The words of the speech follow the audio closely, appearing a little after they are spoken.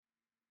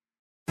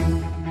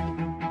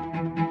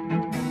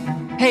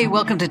Hey,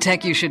 welcome to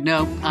Tech You Should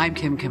Know. I'm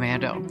Kim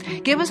Commando.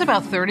 Give us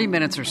about 30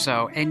 minutes or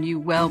so and you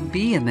will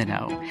be in the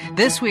know.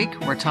 This week,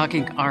 we're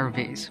talking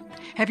RVs.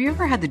 Have you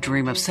ever had the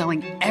dream of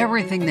selling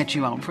everything that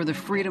you own for the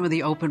freedom of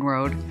the open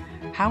road?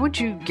 How would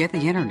you get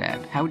the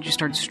internet? How would you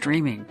start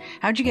streaming?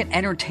 How would you get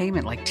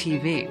entertainment like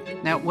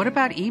TV? Now, what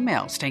about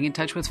email, staying in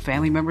touch with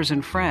family members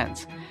and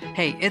friends?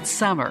 Hey, it's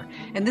summer,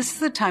 and this is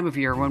the time of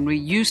year when we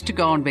used to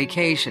go on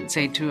vacation,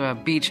 say to a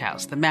beach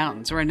house, the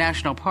mountains, or a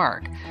national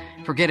park.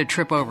 Forget a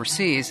trip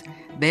overseas.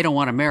 They don't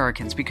want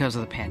Americans because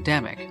of the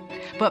pandemic.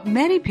 But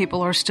many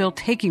people are still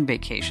taking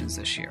vacations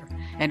this year,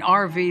 and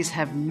RVs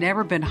have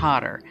never been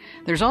hotter.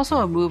 There's also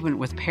a movement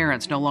with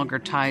parents no longer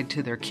tied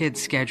to their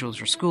kids' schedules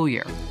or school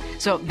year.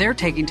 So they're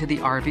taking to the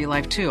RV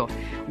life too,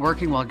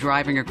 working while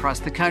driving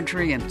across the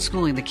country and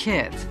schooling the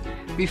kids.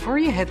 Before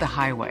you hit the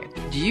highway,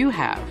 do you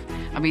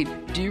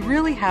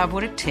really have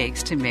what it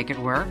takes to make it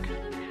work?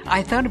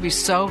 I thought it'd be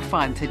so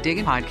fun to dig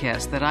in a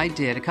podcast that I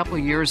did a couple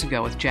of years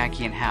ago with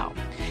Jackie and Hal.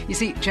 You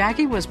see,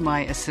 Jackie was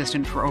my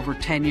assistant for over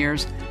 10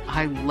 years.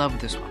 I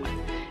love this woman.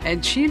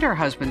 And she and her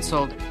husband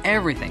sold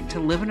everything to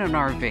live in an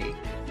RV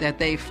that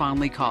they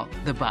fondly call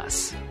the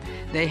bus.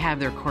 They have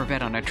their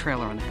Corvette on a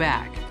trailer on the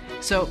back.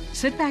 So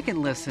sit back and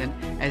listen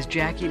as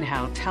Jackie and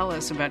Hal tell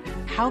us about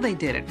how they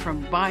did it,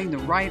 from buying the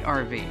right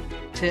RV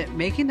to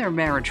making their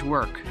marriage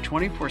work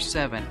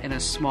 24/7 in a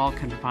small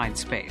confined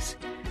space.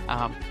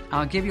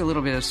 I'll give you a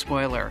little bit of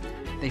spoiler.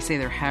 They say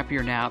they're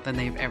happier now than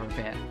they've ever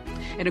been.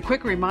 And a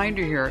quick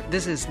reminder here,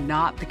 this is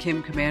not the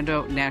Kim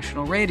Commando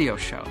National Radio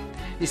Show.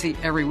 You see,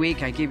 every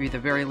week I give you the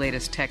very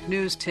latest tech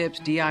news, tips,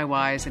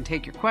 DIYs, and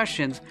take your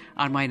questions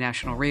on my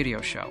national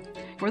radio show.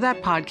 For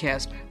that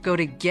podcast, go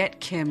to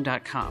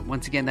getkim.com.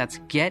 Once again, that's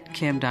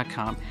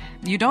getkim.com.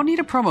 You don't need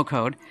a promo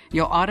code.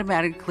 You'll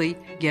automatically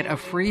get a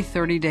free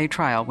 30-day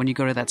trial when you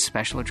go to that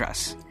special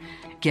address.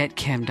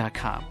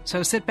 Getkim.com.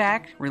 So sit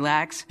back,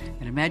 relax,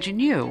 and imagine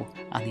you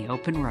on the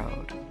open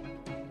road.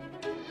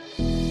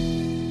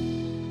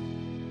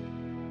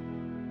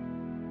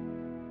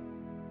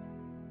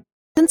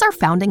 Since our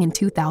founding in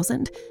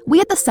 2000, we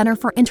at the Center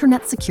for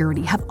Internet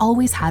Security have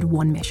always had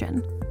one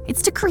mission.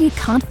 It's to create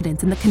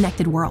confidence in the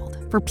connected world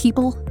for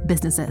people,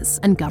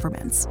 businesses, and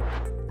governments.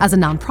 As a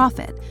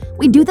nonprofit,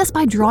 we do this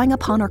by drawing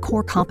upon our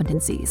core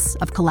competencies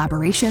of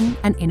collaboration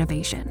and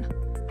innovation.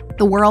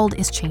 The world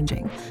is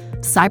changing.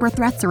 Cyber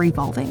threats are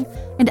evolving,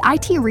 and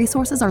IT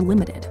resources are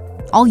limited.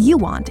 All you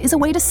want is a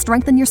way to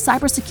strengthen your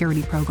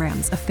cybersecurity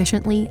programs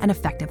efficiently and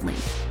effectively.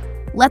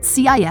 Let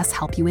CIS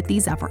help you with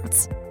these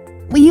efforts.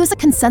 We use a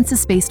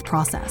consensus-based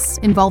process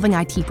involving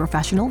IT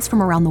professionals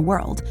from around the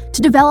world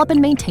to develop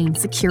and maintain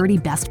security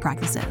best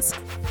practices.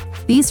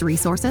 These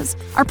resources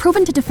are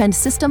proven to defend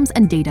systems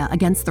and data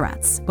against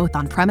threats, both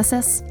on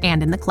premises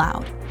and in the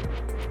cloud.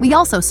 We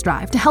also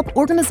strive to help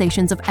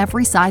organizations of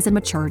every size and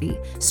maturity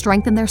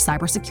strengthen their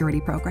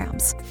cybersecurity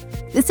programs.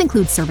 This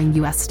includes serving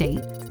U.S.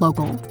 state,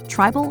 local,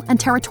 tribal, and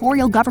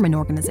territorial government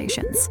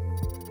organizations.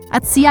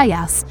 At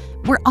CIS,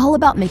 we're all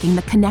about making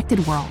the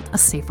connected world a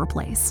safer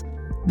place.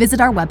 Visit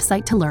our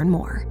website to learn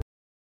more.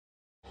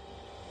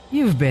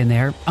 You've been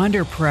there,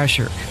 under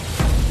pressure,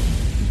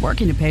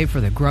 working to pay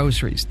for the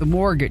groceries, the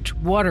mortgage,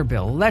 water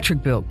bill,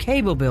 electric bill,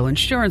 cable bill,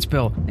 insurance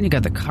bill, and you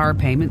got the car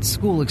payment,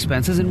 school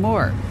expenses, and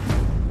more.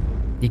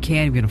 You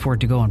can't even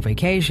afford to go on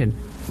vacation,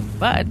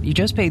 but you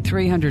just paid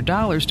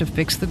 $300 to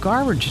fix the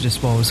garbage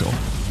disposal.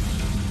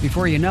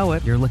 Before you know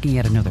it, you're looking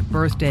at another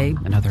birthday,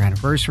 another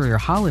anniversary, or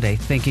holiday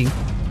thinking,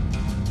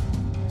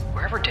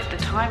 wherever did the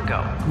time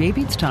go?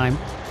 Maybe it's time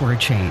for a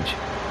change.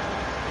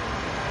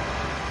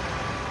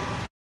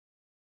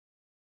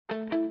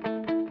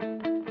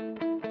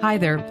 Hi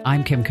there,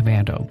 I'm Kim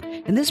Commando,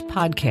 and this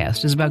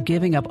podcast is about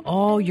giving up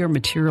all your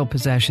material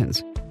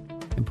possessions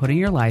and putting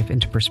your life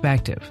into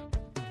perspective.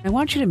 I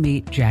want you to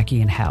meet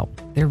Jackie and Hal.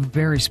 They're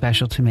very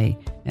special to me,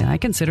 and I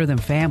consider them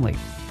family.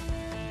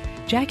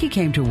 Jackie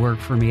came to work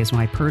for me as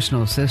my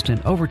personal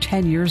assistant over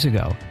 10 years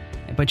ago,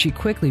 but she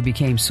quickly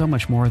became so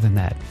much more than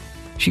that.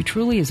 She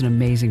truly is an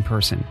amazing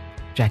person.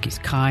 Jackie's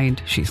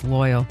kind, she's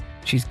loyal,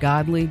 she's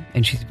godly,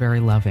 and she's very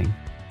loving.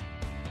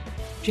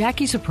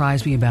 Jackie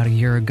surprised me about a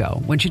year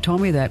ago when she told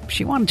me that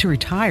she wanted to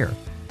retire,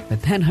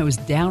 but then I was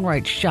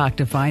downright shocked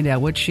to find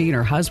out what she and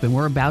her husband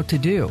were about to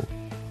do.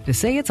 To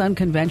say it's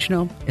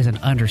unconventional is an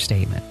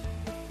understatement.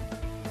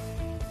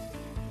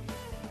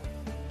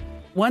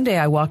 One day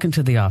I walk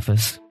into the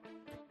office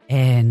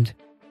and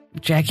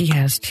Jackie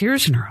has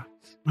tears in her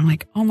eyes. I'm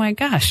like, oh my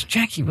gosh,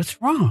 Jackie,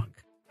 what's wrong?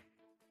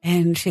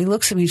 And she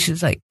looks at me and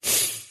she's like,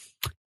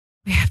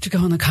 we have to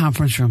go in the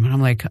conference room. And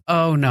I'm like,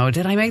 oh no,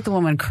 did I make the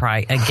woman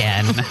cry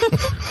again?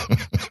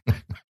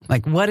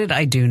 Like, what did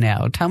I do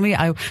now? Tell me,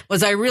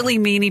 was I really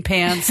meanie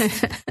pants?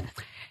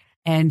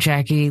 And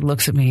Jackie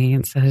looks at me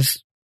and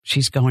says,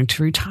 she's going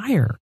to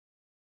retire.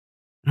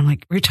 And I'm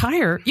like,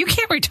 retire? You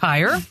can't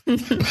retire.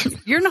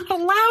 You're not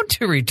allowed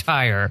to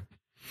retire.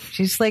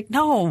 She's like,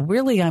 no,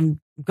 really,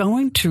 I'm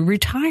going to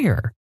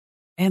retire.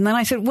 And then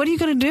I said, what are you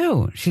going to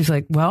do? She's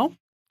like, well,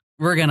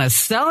 we're going to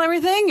sell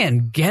everything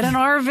and get an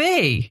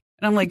RV.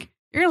 And I'm like,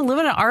 You're going to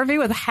live in an RV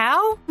with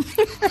Hal?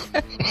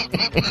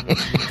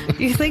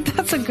 You think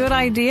that's a good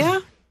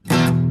idea?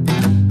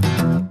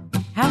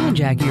 Hal and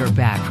Jackie are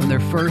back from their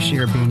first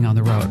year being on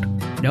the road.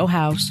 No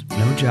house,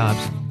 no jobs,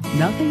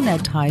 nothing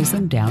that ties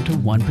them down to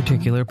one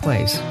particular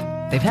place.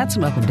 They've had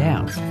some up and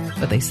downs,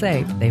 but they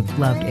say they've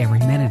loved every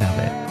minute of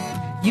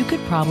it. You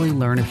could probably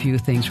learn a few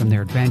things from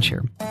their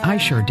adventure. I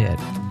sure did.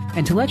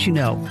 And to let you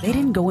know, they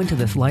didn't go into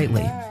this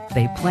lightly.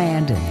 They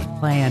planned and they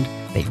planned.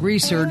 They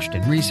researched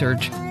and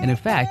researched. And in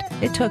fact,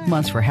 it took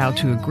months for Hal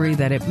to agree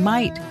that it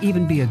might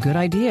even be a good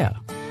idea.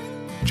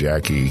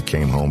 Jackie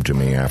came home to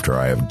me after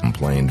I had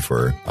complained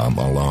for a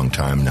long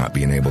time not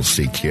being able to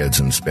see kids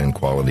and spend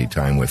quality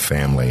time with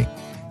family.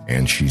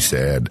 And she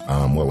said,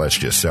 well, let's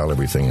just sell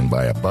everything and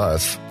buy a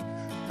bus.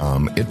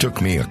 It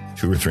took me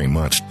 2 or 3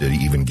 months to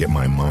even get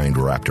my mind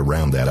wrapped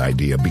around that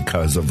idea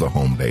because of the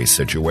home-based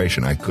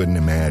situation. I couldn't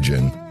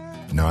imagine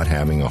not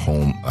having a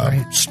home,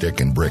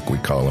 stick and brick, we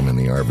call them in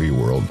the RV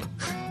world.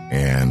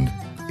 And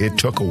it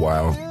took a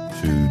while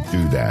to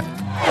do that.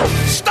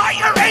 Start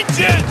your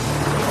engines!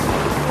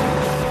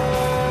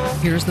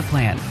 Here's the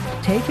plan.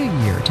 Take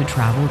a year to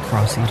travel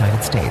across the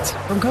United States,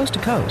 from coast to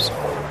coast,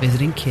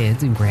 visiting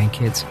kids and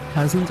grandkids,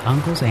 cousins,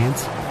 uncles,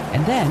 aunts,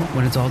 and then,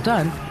 when it's all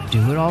done,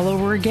 do it all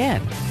over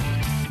again.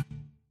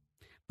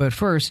 But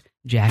first,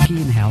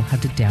 Jackie and Hal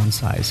had to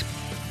downsize.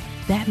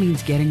 That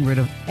means getting rid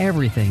of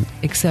everything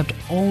except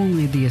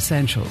only the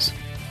essentials.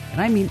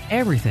 And I mean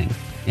everything,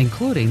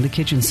 including the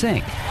kitchen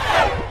sink.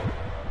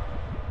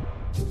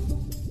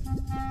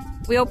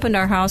 We opened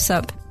our house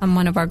up on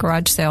one of our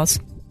garage sales.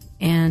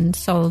 And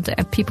so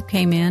people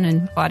came in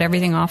and bought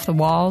everything off the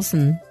walls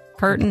and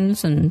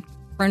curtains and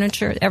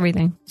furniture,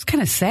 everything. It's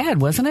kind of sad,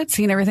 wasn't it,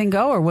 seeing everything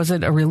go, or was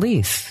it a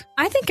release?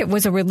 I think it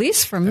was a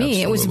release for me.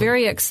 Absolutely. It was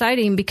very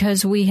exciting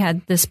because we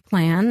had this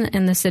plan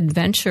and this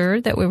adventure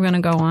that we were going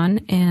to go on,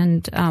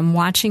 and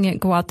watching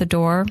it go out the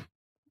door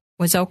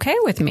was okay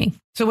with me.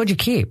 So what'd you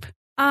keep?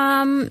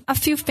 A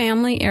few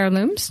family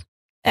heirlooms.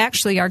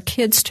 Actually, our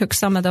kids took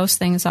some of those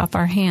things off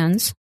our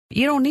hands.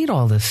 You don't need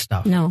all this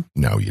stuff. No.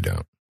 No, you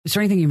don't. Is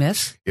there anything you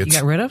miss? You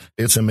got rid of?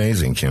 It's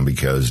amazing, Kim,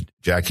 because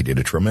Jackie did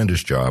a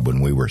tremendous job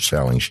when we were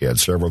selling. She had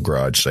several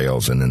garage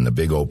sales and then the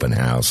big open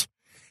house.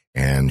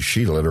 And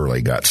she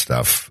literally got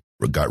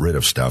rid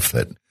of stuff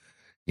that,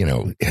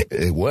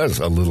 it was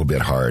a little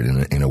bit hard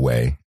in a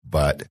way.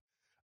 But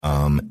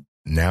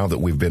now that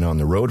we've been on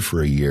the road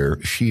for a year,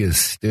 she is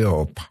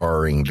still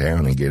paring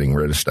down and getting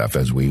rid of stuff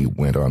as we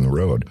went on the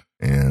road.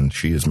 And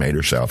she has made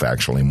herself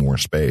actually more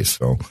space.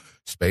 So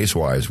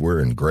space-wise, we're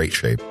in great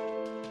shape.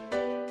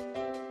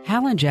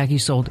 Hal and Jackie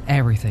sold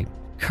everything,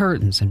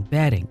 curtains and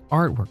bedding,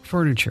 artwork,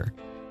 furniture.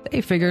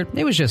 They figured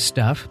it was just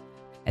stuff,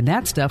 and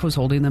that stuff was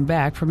holding them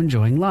back from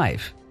enjoying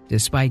life.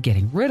 Despite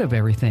getting rid of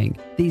everything,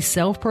 these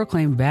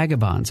self-proclaimed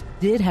vagabonds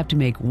did have to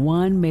make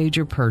one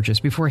major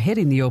purchase before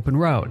hitting the open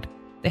road.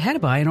 They had to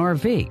buy an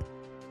RV.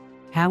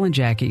 Hal and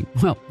Jackie,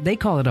 well, they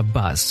call it a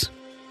bus.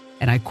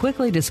 And I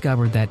quickly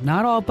discovered that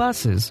not all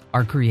buses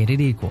are created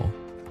equal.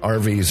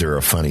 RVs are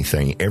a funny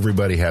thing.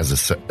 Everybody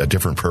has a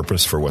different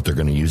purpose for what they're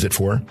going to use it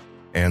for.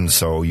 And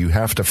so you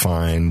have to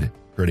find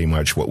pretty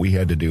much what we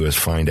had to do is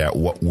find out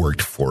what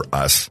worked for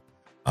us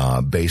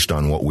based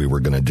on what we were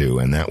going to do.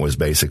 And that was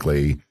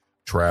basically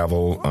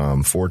travel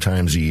 4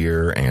 times a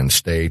year and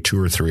stay 2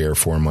 or 3 or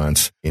 4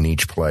 months in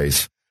each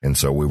place. And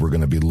so we were going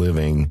to be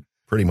living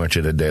pretty much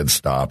at a dead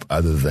stop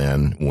other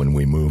than when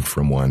we moved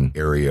from one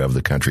area of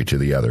the country to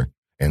the other.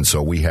 And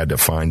so we had to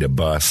find a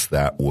bus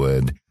that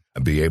would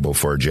be able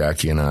for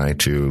Jackie and I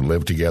to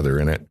live together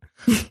in it.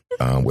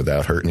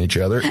 Without hurting each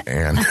other.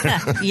 And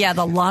yeah,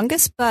 the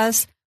longest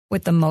bus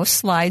with the most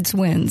slides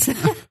wins.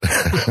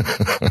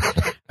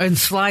 And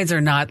slides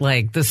are not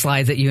like the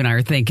slides that you and I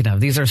are thinking of.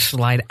 These are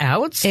slide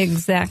outs.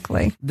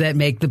 Exactly. That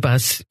make the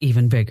bus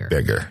even bigger.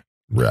 Bigger,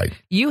 right.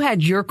 You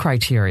had your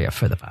criteria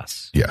for the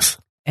bus. Yes.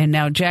 And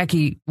now,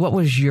 Jackie, what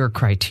was your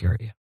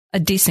criteria? A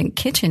decent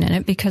kitchen in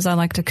it because I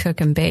like to cook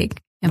and bake.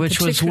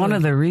 Which was one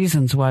of the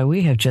reasons why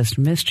we have just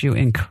missed you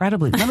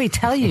incredibly. Let me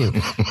tell you,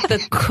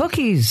 the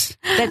cookies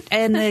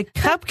and the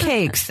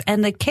cupcakes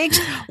and the cakes.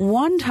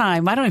 One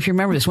time, I don't know if you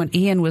remember this, when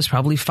Ian was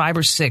probably 5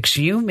 or 6,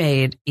 you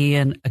made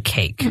Ian a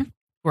cake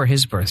for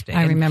his birthday.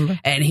 I remember.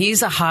 And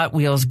he's a Hot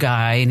Wheels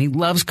guy and he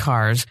loves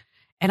cars.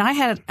 And I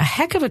had a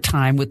heck of a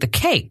time with the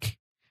cake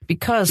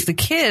because the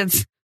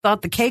kids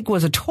thought the cake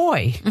was a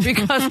toy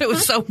because it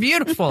was so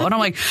beautiful. And I'm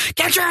like,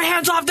 get your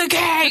hands off the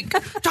cake.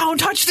 Don't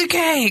touch the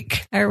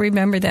cake. I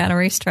remember that, a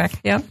racetrack.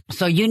 Yep.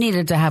 So you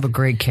needed to have a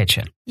great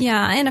kitchen.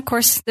 Yeah. And of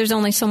course, there's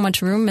only so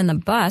much room in the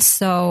bus.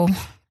 So,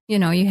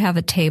 you have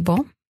a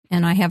table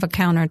and I have a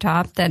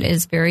countertop that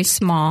is very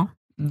small.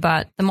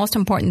 But the most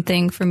important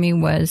thing for me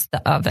was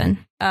the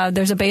oven.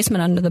 There's a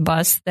basement under the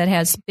bus that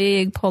has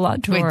big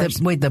pull-out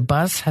drawers. Wait, the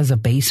bus has a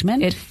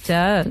basement? It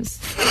does.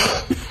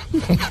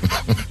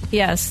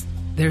 Yes.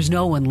 There's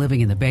no one living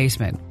in the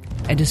basement.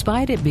 And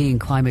despite it being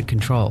climate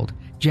controlled,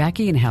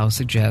 Jackie and Hal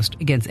suggest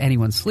against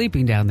anyone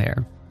sleeping down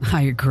there.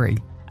 I agree.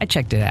 I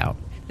checked it out.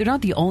 They're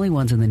not the only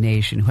ones in the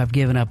nation who have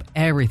given up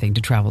everything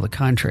to travel the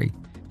country.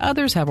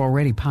 Others have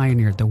already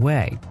pioneered the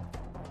way.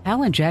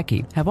 Al and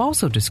Jackie have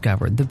also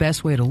discovered the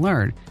best way to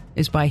learn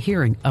is by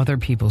hearing other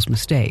people's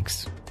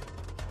mistakes.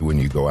 When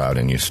you go out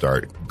and you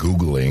start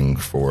Googling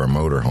for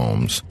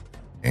motorhomes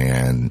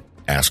and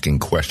asking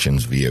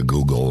questions via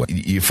Google,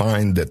 you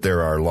find that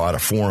there are a lot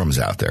of forums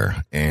out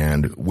there.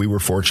 And we were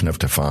fortunate enough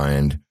to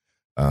find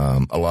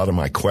a lot of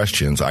my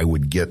questions. I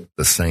would get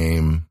the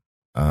same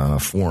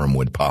forum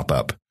would pop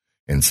up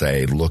and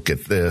say, look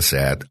at this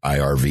at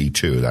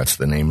IRV2. That's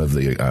the name of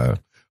the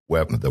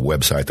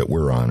website that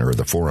we're on, or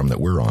the forum that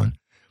we're on.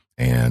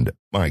 And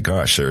my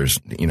gosh, there's,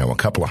 a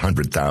couple of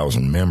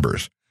 100,000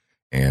 members.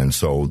 And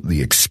so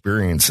the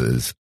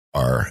experiences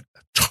are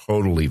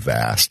totally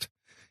vast,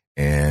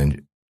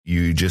 and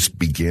you just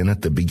begin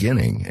at the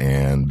beginning,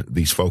 and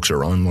these folks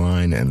are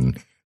online and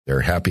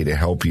they're happy to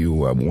help you.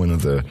 One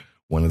of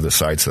the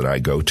sites that I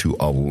go to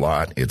a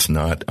lot, it's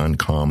not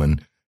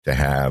uncommon to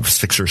have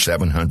 600 or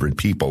 700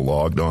 people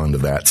logged on to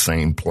that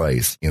same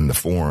place in the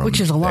forum. Which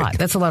is a lot.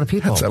 That's a lot of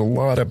people. That's a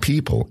lot of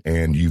people.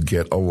 And you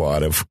get a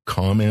lot of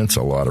comments,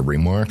 a lot of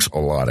remarks, a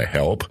lot of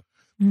help.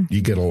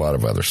 You get a lot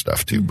of other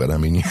stuff too, but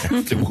you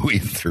have to weed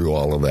through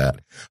all of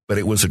that. But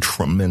it was a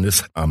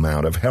tremendous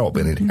amount of help,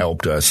 and it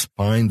helped us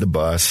find the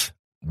bus,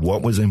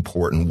 what was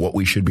important, what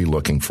we should be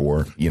looking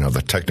for,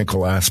 the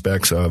technical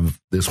aspects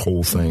of this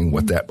whole thing,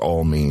 what that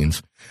all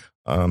means.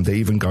 They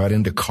even got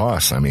into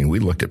costs. We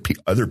looked at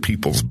other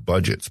people's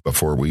budgets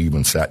before we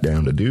even sat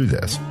down to do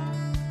this.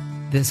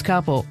 This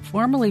couple,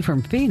 formerly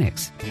from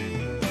Phoenix,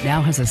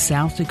 now has a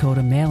South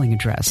Dakota mailing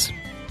address.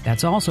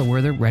 That's also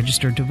where they're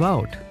registered to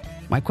vote.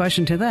 My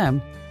question to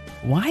them,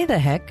 why the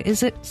heck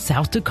is it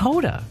South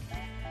Dakota?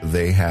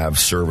 They have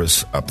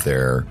service up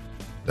there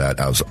that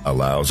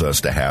allows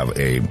us to have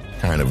a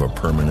kind of a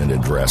permanent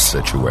address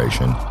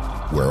situation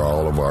where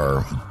all of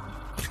our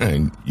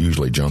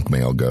usually junk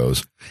mail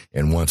goes.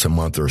 And once a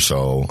month or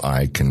so,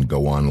 I can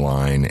go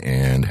online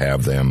and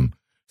have them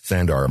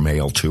send our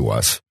mail to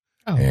us.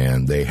 Oh.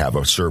 And they have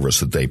a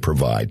service that they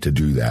provide to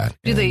do that.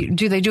 Do they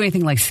do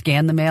anything like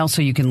scan the mail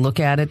so you can look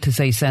at it to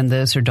say send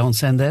this or don't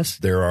send this?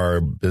 There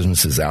are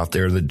businesses out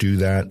there that do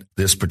that.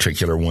 This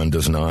particular one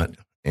does not.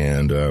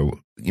 And,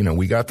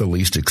 we got the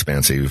least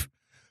expensive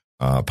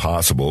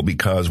possible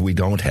because we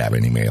don't have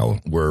any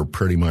mail. We're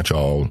pretty much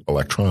all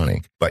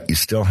electronic, but you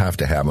still have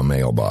to have a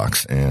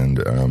mailbox. And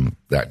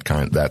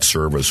that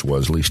service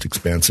was least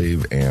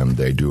expensive, and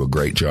they do a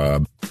great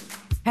job.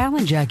 Al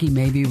and Jackie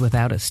may be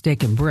without a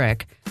stick and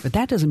brick, but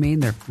that doesn't mean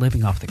they're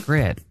living off the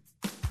grid.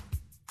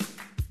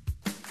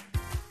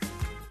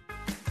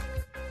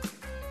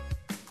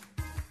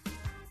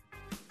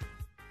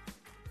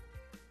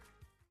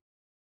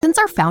 Since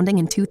our founding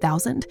in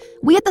 2000,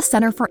 we at the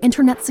Center for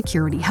Internet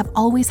Security have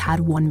always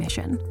had one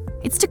mission.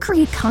 It's to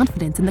create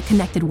confidence in the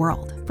connected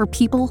world for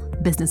people,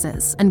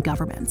 businesses, and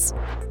governments.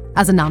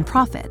 As a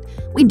nonprofit,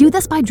 we do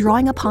this by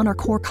drawing upon our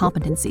core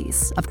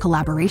competencies of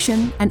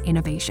collaboration and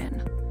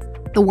innovation.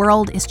 The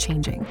world is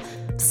changing,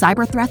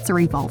 cyber threats are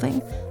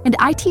evolving, and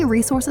IT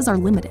resources are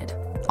limited.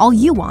 All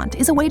you want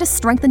is a way to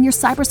strengthen your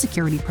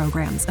cybersecurity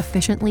programs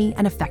efficiently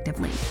and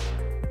effectively.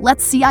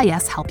 Let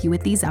CIS help you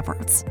with these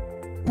efforts.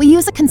 We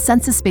use a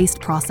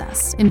consensus-based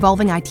process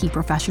involving IT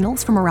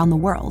professionals from around the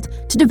world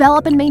to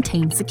develop and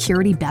maintain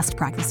security best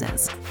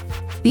practices.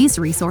 These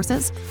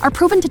resources are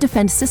proven to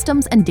defend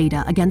systems and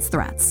data against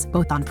threats,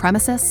 both on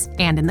premises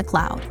and in the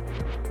cloud.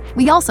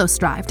 We also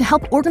strive to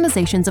help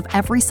organizations of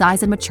every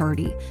size and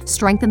maturity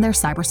strengthen their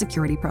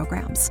cybersecurity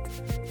programs.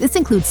 This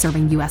includes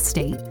serving U.S.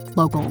 state,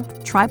 local,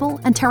 tribal,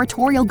 and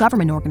territorial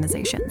government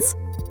organizations.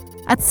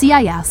 At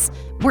CIS,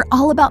 we're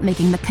all about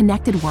making the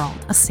connected world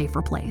a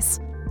safer place.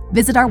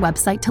 Visit our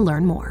website to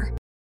learn more.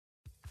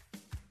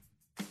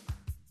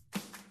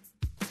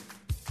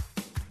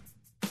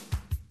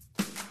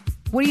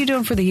 What are you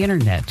doing for the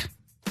internet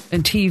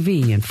and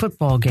TV and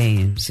football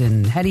games,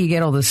 and how do you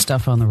get all this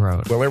stuff on the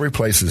road? Well, every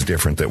place is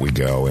different that we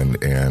go, and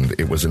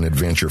it was an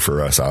adventure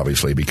for us,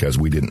 obviously, because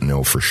we didn't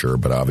know for sure,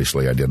 but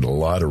obviously I did a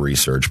lot of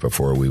research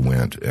before we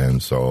went,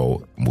 and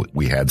so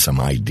we had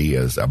some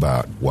ideas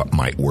about what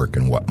might work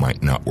and what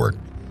might not work.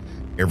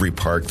 Every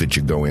park that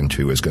you go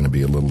into is going to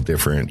be a little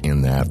different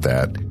in that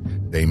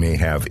they may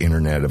have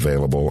internet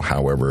available.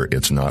 However,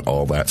 it's not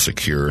all that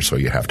secure, so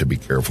you have to be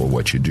careful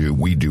what you do.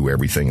 We do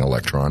everything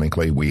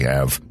electronically. We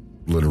have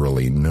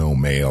literally no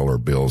mail or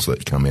bills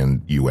that come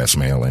in U.S.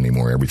 mail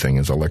anymore. Everything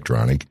is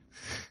electronic,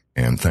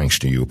 and thanks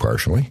to you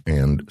partially.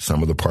 And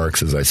some of the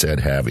parks, as I said,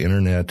 have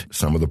internet.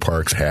 Some of the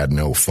parks had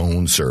no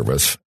phone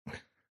service,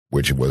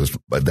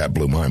 but that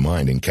blew my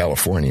mind. In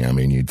California,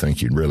 you'd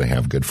think you'd really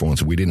have good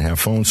phones. We didn't have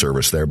phone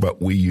service there,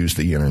 but we used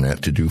the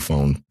internet to do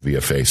phone via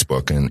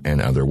Facebook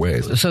and other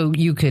ways. So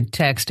you could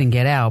text and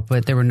get out,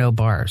 but there were no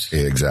bars.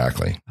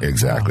 Exactly.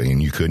 Wow.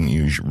 And you couldn't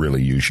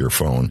really use your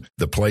phone.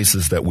 The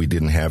places that we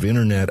didn't have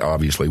internet,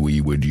 obviously we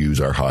would use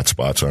our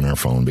hotspots on our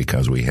phone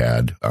because we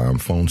had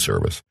phone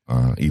service.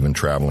 Even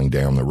traveling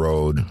down the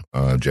road,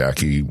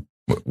 Jackie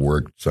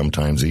worked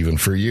sometimes even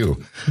for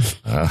you.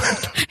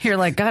 You're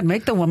like, God,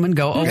 make the woman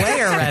go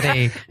away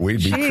already.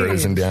 We'd be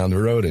cruising down the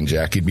road, and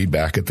Jackie'd be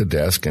back at the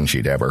desk, and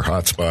she'd have her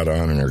hotspot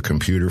on and her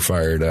computer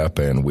fired up,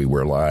 and we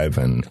were live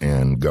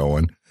and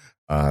going.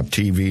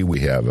 TV, we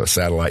have a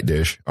satellite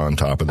dish on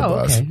top of the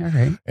bus. Okay. All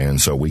right.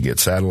 And so we get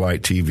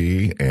satellite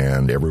TV,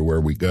 and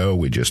everywhere we go,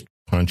 we just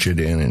punch it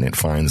in, and it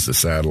finds the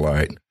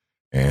satellite,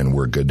 and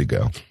we're good to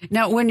go.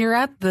 Now, when you're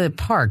at the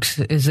parks,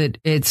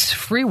 it's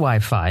free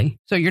Wi-Fi,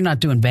 so you're not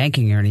doing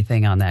banking or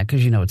anything on that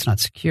because it's not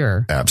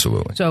secure.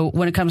 Absolutely. So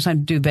when it comes time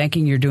to do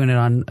banking, you're doing it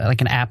on like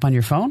an app on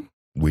your phone?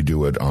 We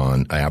do it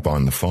on app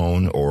on the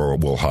phone, or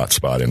we'll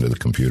hotspot into the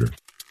computer.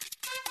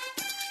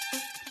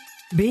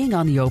 Being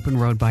on the open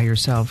road by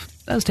yourself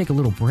does take a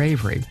little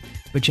bravery,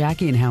 but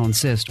Jackie and Hal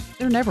insist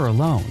they're never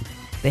alone.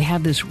 They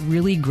have this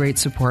really great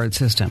support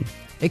system.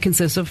 It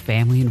consists of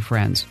family and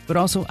friends, but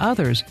also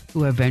others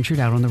who have ventured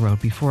out on the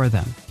road before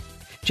them.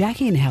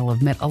 Jackie and Hal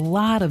have met a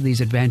lot of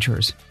these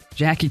adventurers.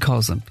 Jackie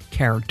calls them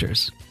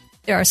characters.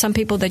 There are some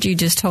people that you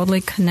just totally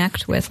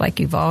connect with, like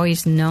you've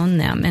always known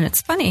them. And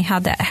it's funny how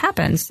that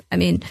happens. I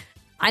mean,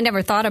 I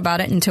never thought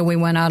about it until we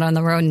went out on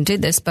the road and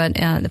did this. But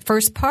the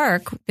first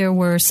park, there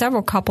were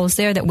several couples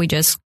there that we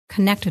just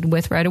connected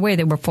with right away.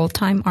 They were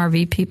full-time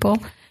RV people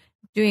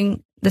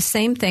doing the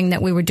same thing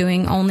that we were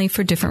doing, only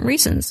for different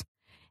reasons.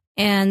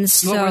 And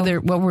so,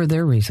 what were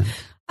their reasons?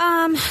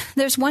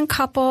 There's one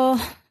couple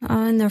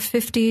in their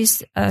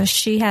 50s.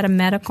 She had a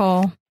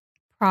medical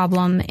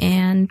problem,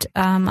 and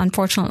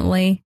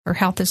unfortunately, her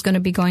health is going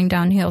to be going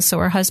downhill. So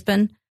her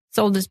husband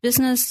sold his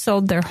business,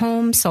 sold their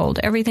home, sold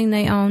everything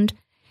they owned,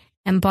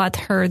 and bought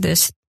her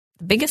the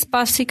biggest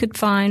bus he could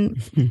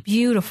find.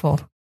 Beautiful,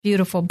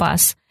 beautiful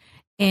bus.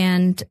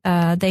 And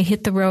they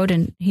hit the road,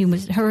 and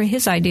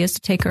his idea is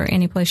to take her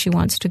any place she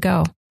wants to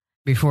go.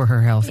 Before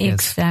her health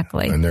gets...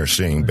 Exactly. And they're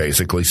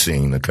basically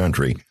seeing the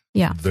country.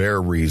 Yeah.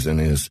 Their reason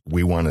is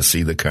we want to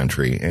see the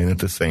country and at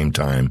the same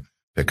time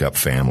pick up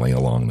family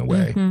along the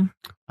way. Mm-hmm.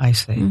 I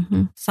see.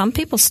 Mm-hmm. Some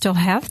people still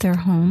have their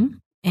home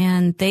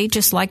and they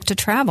just like to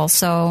travel.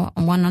 So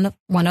one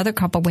other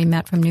couple we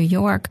met from New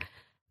York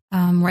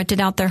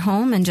rented out their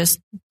home and just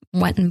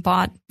went and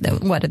bought,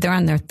 they're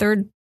on their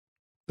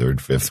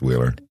fifth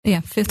wheeler. Yeah,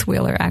 fifth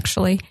wheeler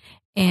actually.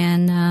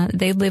 And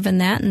they live in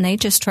that, and they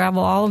just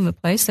travel all over the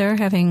place. They're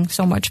having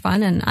so much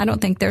fun, and I don't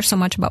think they're so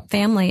much about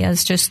family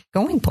as just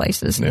going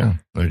places. Yeah,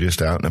 they're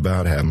just out and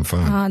about having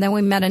fun. Then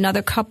we met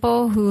another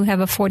couple who have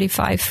a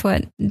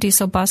 45-foot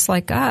diesel bus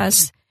like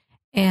us,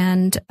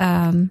 and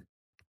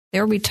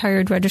they're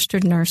retired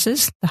registered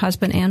nurses. The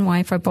husband and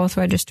wife are both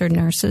registered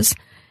nurses,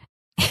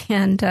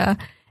 and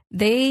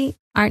they're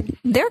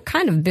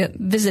kind of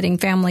visiting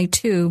family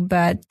too,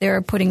 but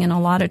they're putting in a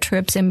lot of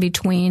trips in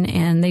between,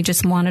 and they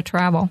just want to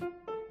travel.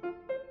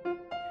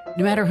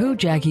 No matter who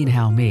Jackie and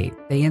Hal meet,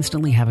 they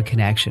instantly have a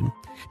connection.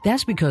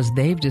 That's because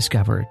they've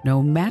discovered,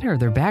 no matter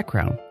their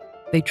background,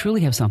 they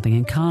truly have something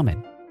in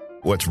common.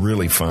 What's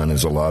really fun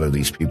is a lot of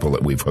these people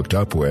that we've hooked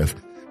up with,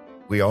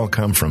 we all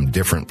come from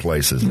different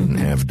places and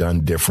have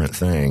done different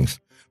things,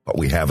 but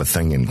we have a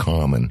thing in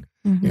common.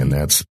 And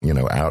that's,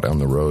 out on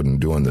the road and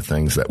doing the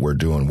things that we're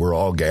doing. We're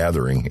all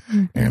gathering,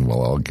 and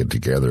we'll all get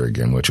together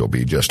again, which will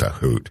be just a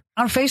hoot.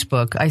 On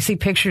Facebook, I see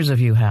pictures of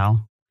you,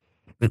 Hal.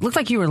 It looked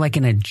like you were like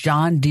in a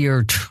John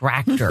Deere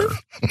tractor.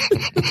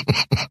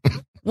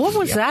 What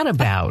was that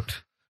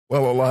about?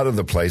 Well, a lot of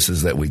the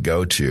places that we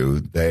go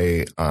to,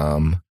 they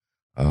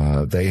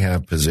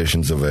have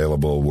positions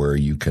available where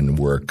you can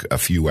work a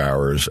few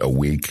hours a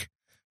week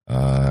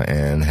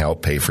and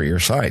help pay for your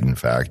site. In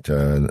fact,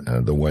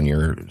 the one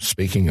you're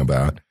speaking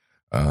about,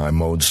 I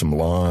mowed some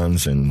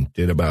lawns and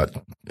did about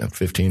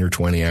 15 or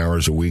 20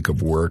 hours a week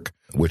of work,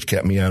 which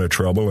kept me out of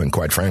trouble. And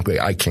quite frankly,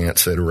 I can't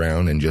sit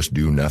around and just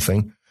do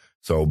nothing.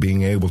 So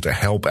being able to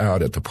help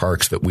out at the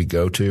parks that we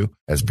go to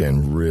has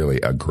been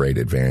really a great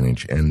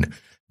advantage. And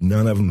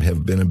none of them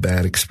have been a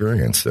bad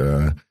experience.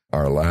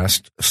 Our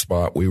last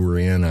spot we were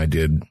in, I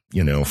did,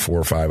 4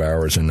 or 5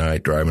 hours a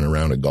night driving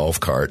around a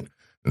golf cart.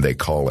 They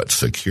call it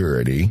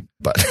security,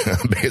 but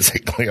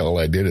basically all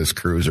I did is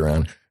cruise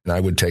around, and I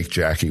would take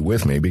Jackie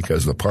with me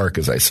because the park,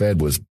 as I said,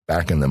 was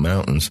back in the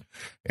mountains,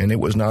 and it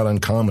was not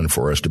uncommon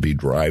for us to be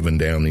driving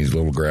down these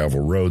little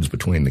gravel roads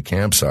between the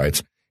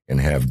campsites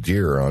and have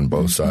deer on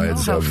both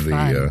sides of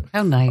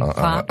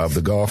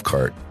the golf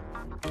cart.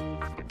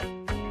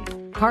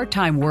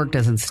 Part-time work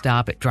doesn't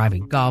stop at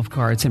driving golf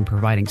carts and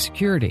providing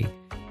security.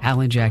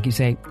 Hal and Jackie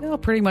say they'll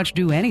pretty much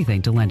do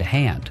anything to lend a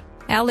hand.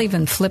 Al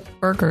even flipped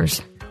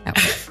burgers.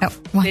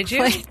 Did you?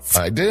 Place.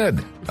 I did.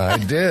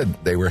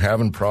 They were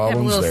having problems.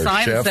 Have a little Their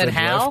sign chef that said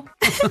Hal.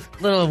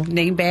 Little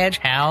name badge,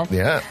 Hal.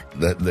 Yeah,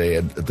 they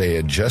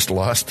had just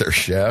lost their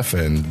chef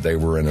and they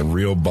were in a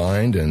real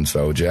bind. And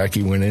so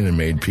Jackie went in and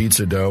made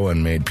pizza dough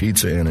and made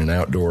pizza in an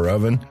outdoor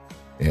oven.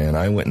 And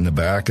I went in the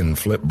back and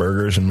flipped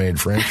burgers and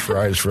made French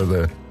fries for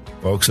the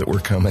folks that were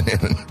coming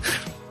in.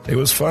 It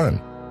was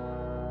fun.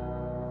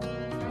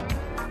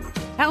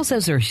 Hal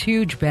says there's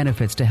huge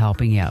benefits to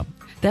helping out.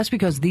 That's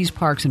because these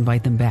parks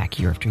invite them back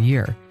year after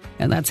year.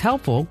 And that's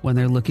helpful when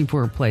they're looking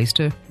for a place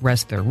to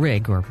rest their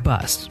rig or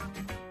bus.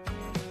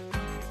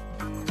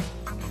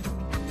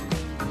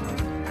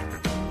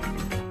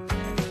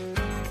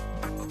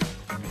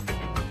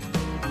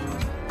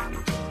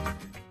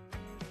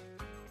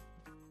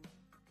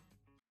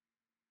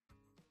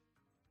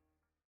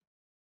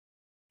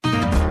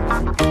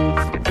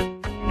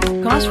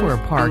 Costs for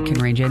a park can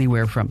range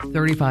anywhere from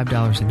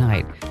 $35 a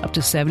night up to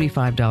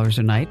 $75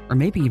 a night, or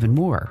maybe even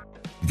more.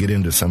 Get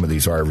into some of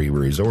these RV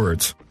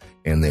resorts,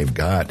 and they've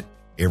got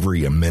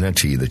every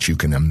amenity that you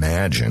can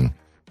imagine.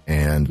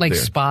 And like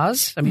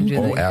spas? I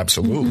mean,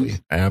 absolutely.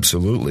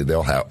 Absolutely.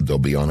 They'll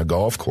be on a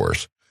golf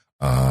course.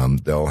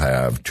 They'll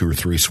have 2 or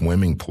 3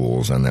 swimming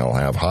pools, and they'll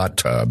have hot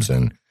tubs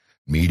and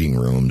meeting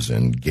rooms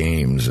and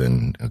games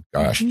and,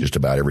 just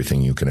about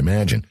everything you can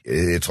imagine.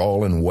 It's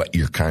all in what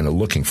you're kind of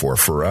looking for.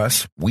 For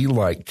us, we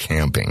like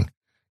camping.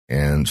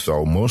 And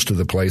so most of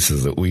the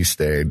places that we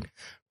stayed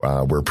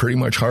were pretty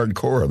much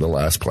hardcore. The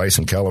last place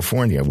in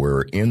California,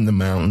 we're in the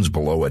mountains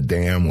below a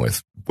dam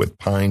with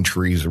pine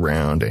trees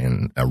around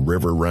and a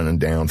river running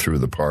down through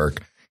the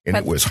park. And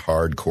it was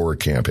hardcore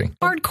camping.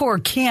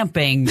 Hardcore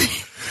camping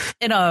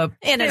in an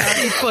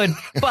 80-foot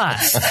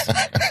bus.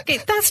 Okay,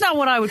 that's not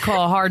what I would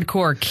call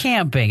hardcore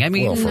camping. I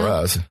mean, well, for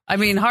us. I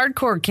mean,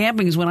 hardcore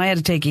camping is when I had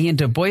to take Ian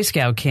to Boy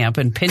Scout camp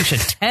and pinch a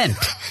tent.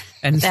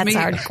 And that's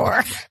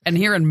hardcore. And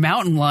hearing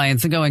mountain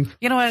lions and going,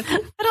 you know what?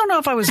 I don't know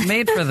if I was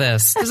made for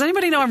this. Does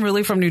anybody know I'm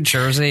really from New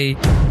Jersey?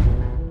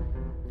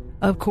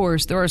 Of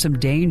course, there are some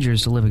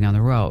dangers to living on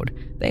the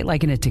road. They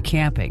liken it to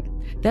camping.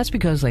 That's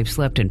because they've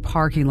slept in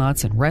parking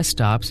lots and rest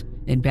stops,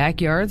 in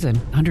backyards and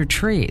under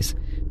trees.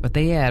 But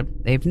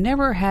they've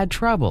never had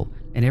trouble,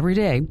 and every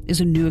day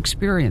is a new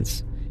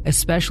experience,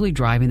 especially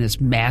driving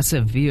this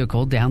massive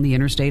vehicle down the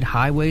interstate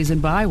highways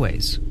and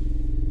byways.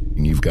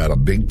 You've got a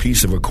big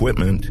piece of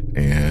equipment,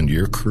 and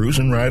you're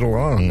cruising right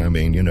along. I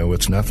mean,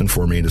 it's nothing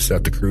for me to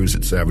set the cruise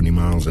at 70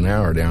 miles an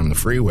hour down the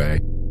freeway.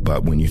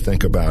 But when you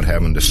think about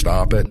having to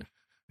stop it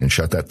and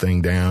shut that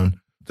thing down,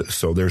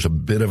 so there's a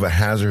bit of a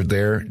hazard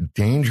there.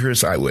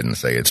 Dangerous? I wouldn't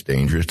say it's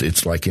dangerous.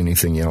 It's like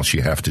anything else.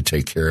 You have to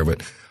take care of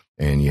it,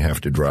 and you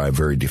have to drive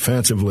very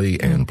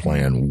defensively and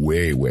plan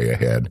way, way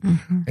ahead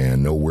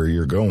and know where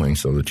you're going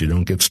so that you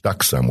don't get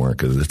stuck somewhere,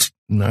 because it's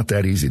not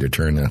that easy to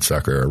turn that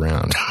sucker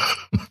around.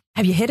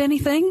 Have you hit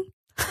anything?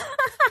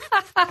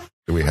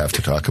 Do we have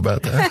to talk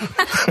about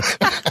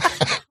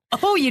that?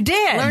 Oh, you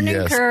did?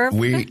 Learning curve.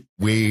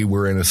 We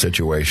were in a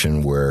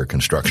situation where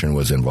construction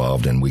was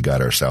involved, and we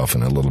got ourselves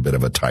in a little bit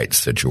of a tight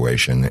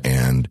situation.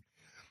 And,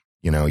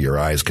 your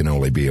eyes can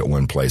only be at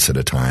one place at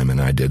a time.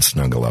 And I did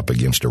snuggle up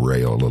against a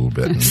rail a little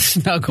bit. And,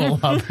 snuggle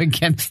up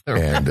against the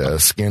rail.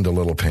 And skinned a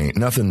little paint.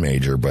 Nothing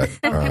major, but...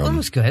 it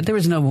was good. There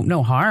was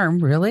no harm,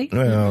 really?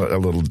 Well, a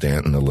little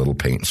dent and a little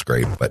paint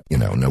scrape, but,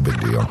 no big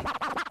deal.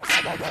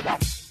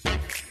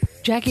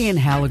 Jackie and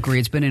Hal agree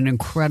it's been an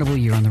incredible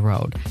year on the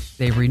road.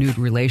 They've renewed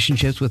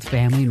relationships with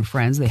family and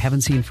friends they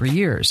haven't seen for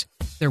years.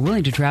 They're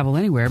willing to travel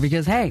anywhere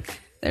because, hey,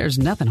 there's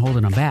nothing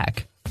holding them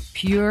back.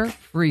 Pure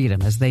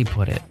freedom, as they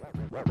put it.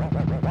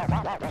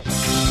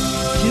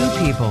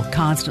 2 people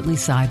constantly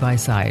side by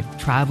side,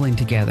 traveling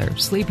together,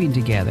 sleeping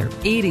together,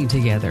 eating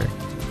together.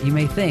 You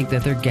may think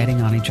that they're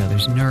getting on each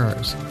other's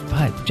nerves,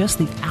 but just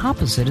the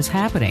opposite is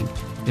happening.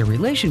 Their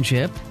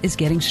relationship is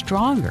getting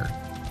stronger.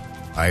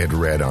 I had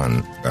read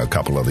on a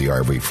couple of the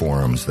RV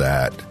forums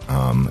that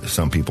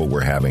some people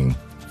were having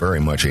very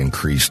much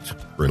increased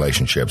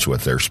relationships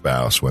with their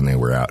spouse when they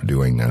were out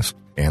doing this.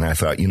 And I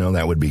thought,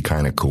 that would be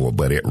kind of cool,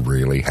 but it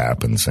really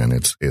happens, and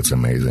it's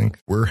amazing.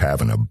 We're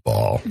having a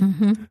ball.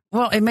 Mm-hmm.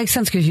 Well, it makes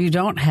sense because you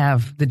don't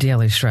have the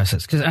daily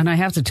stresses. And I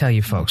have to tell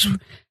you, folks,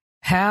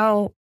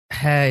 Hal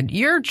had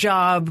your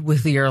job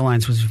with the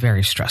airlines was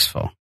very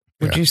stressful.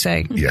 Would you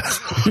say?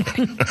 Yes.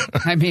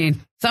 I mean,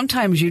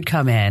 sometimes you'd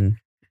come in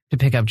to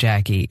pick up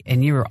Jackie,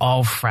 and you were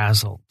all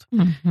frazzled.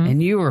 Mm-hmm.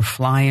 And you were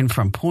flying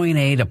from point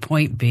A to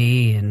point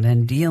B, and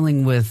then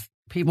dealing with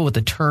people with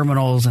the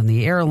terminals and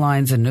the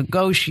airlines and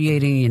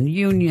negotiating and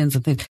unions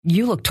and things.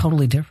 You look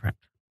totally different.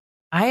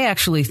 I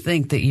actually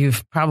think that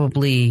you've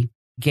probably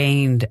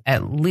gained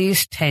at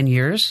least 10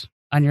 years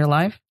on your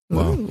life.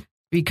 Wow.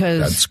 Because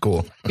that's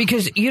cool.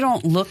 Because you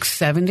don't look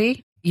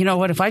 70. You know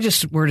what? If I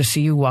just were to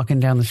see you walking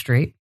down the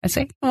street, I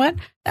say, you know what?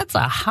 That's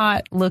a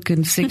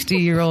hot-looking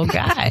 60-year-old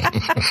guy.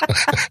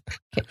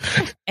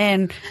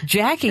 And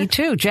Jackie,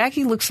 too.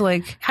 Jackie looks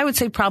like, I would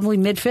say, probably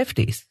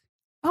mid-50s.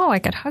 Oh, I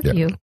could hug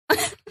you.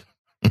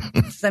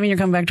 Does that mean you're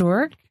coming back to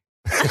work?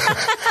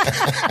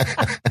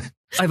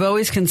 I've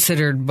always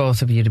considered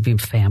both of you to be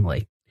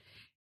family.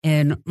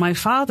 And my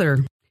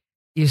father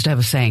used to have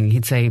a saying.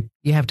 He'd say,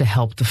 you have to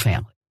help the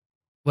family.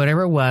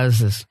 Whatever it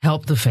was is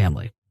help the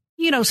family.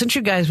 Since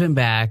you guys been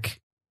back,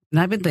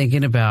 and I've been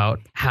thinking about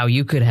how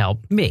you could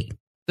help me,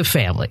 the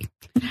family.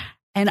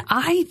 And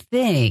I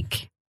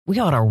think we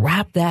ought to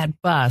wrap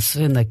that bus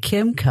in the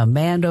Kim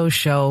Komando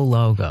Show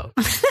logo.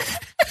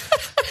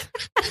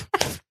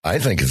 I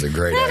think it's a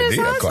great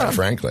idea, awesome. quite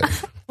frankly.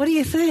 What do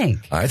you think?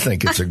 I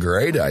think it's a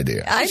great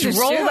idea. I Just just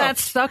roll that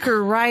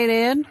sucker right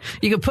in.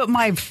 You can put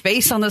my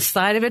face on the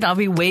side of it. I'll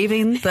be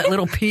waving that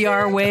little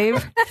PR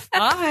wave.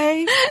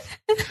 Hi.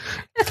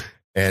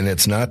 And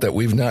it's not that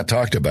we've not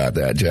talked about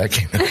that.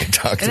 Jackie and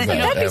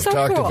I have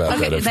talked about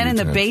that. Then in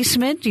the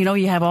basement,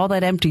 you have all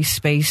that empty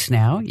space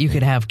now. You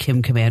could have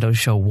Kim Komando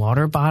show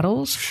water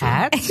bottles,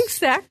 hats.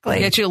 Exactly.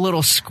 Get you a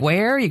little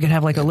square. You could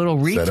have like a little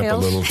retail Set up a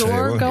little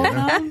store table. going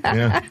on.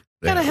 Yeah.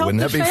 Gotta help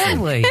Wouldn't the that be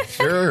family.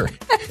 Sure.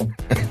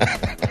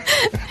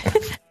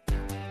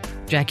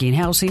 Jackie and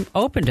Hal seem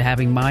open to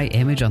having my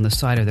image on the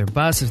side of their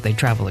bus as they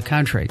travel the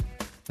country.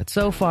 But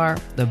so far,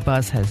 the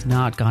bus has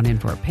not gone in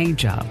for a paint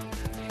job.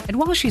 And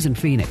while she's in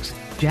Phoenix,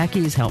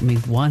 Jackie has helped me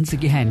once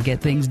again get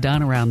things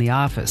done around the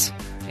office.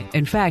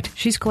 In fact,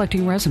 she's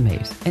collecting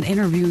resumes and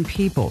interviewing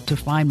people to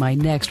find my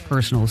next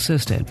personal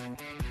assistant.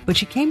 But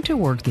she came to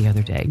work the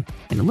other day,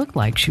 and it looked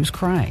like she was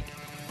crying.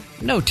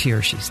 No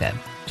tears, she said,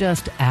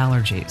 just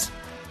allergies.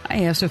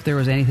 I asked if there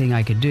was anything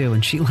I could do,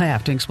 and she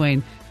laughed and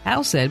explained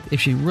Hal said if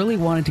she really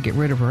wanted to get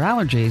rid of her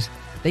allergies,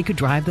 they could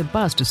drive the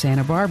bus to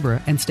Santa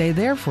Barbara and stay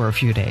there for a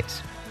few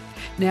days.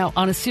 Now,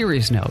 on a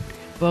serious note,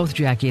 both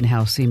Jackie and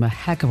Hal seem a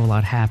heck of a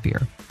lot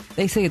happier.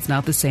 They say it's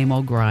not the same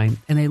old grind,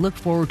 and they look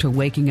forward to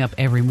waking up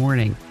every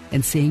morning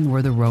and seeing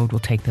where the road will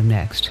take them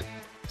next.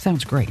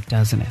 Sounds great,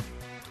 doesn't it?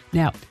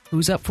 Now,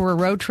 who's up for a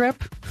road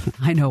trip?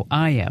 I know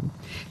I am.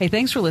 Hey,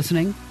 thanks for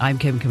listening. I'm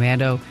Kim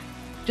Komando.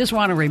 Just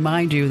want to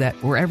remind you that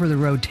wherever the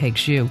road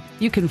takes you,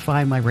 you can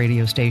find my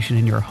radio station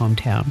in your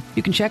hometown.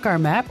 You can check our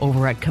map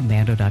over at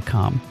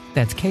komando.com.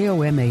 That's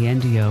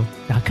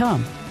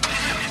KOMANDO.com.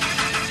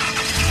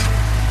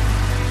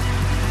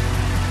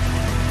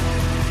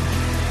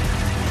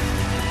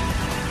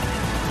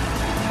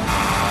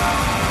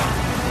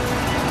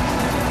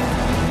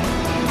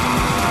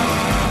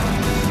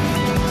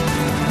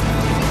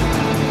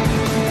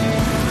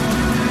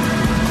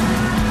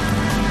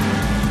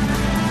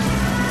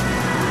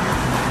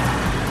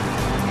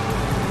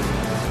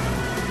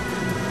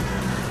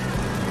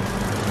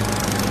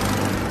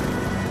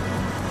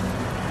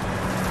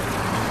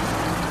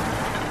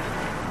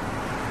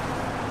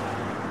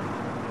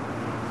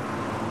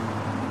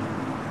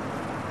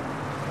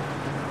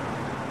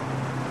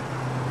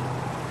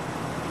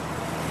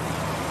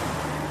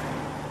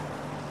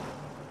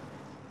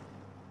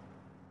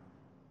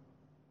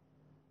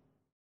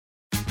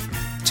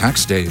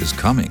 Tax day is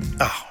coming.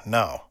 Oh,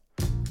 no.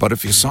 But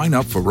if you sign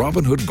up for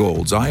Robinhood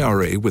Gold's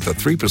IRA with a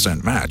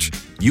 3% match,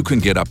 you can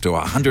get up to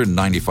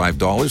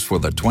 $195 for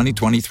the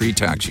 2023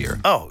 tax year.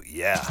 Oh,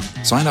 yeah.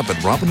 Sign up at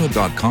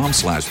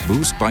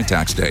Robinhood.com/boost by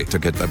tax day to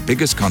get the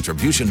biggest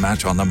contribution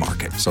match on the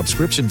market.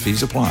 Subscription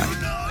fees apply.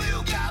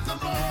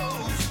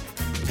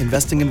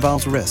 Investing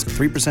involves risk.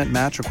 3%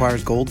 match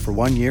requires gold for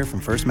 1 year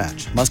from first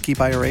match. Must keep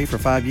IRA for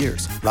 5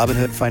 years.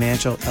 Robinhood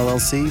Financial,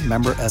 LLC,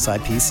 member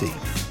SIPC.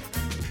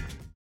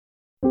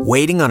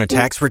 Waiting on a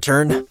tax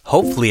return?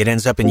 Hopefully it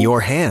ends up in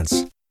your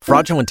hands.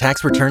 Fraudulent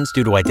tax returns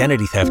due to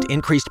identity theft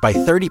increased by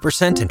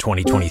 30% in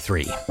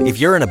 2023. If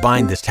you're in a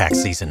bind this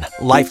tax season,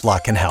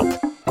 LifeLock can help.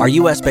 Our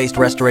U.S.-based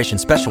restoration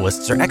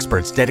specialists are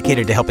experts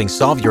dedicated to helping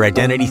solve your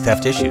identity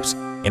theft issues.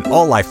 And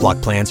all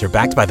LifeLock plans are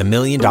backed by the $1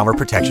 Million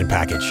Protection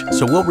Package.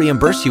 So we'll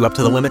reimburse you up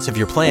to the limits of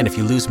your plan if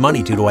you lose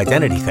money due to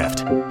identity theft.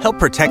 Help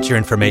protect your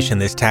information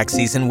this tax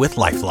season with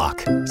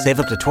LifeLock.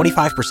 Save up to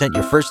 25%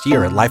 your first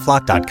year at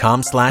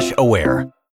LifeLock.com/aware.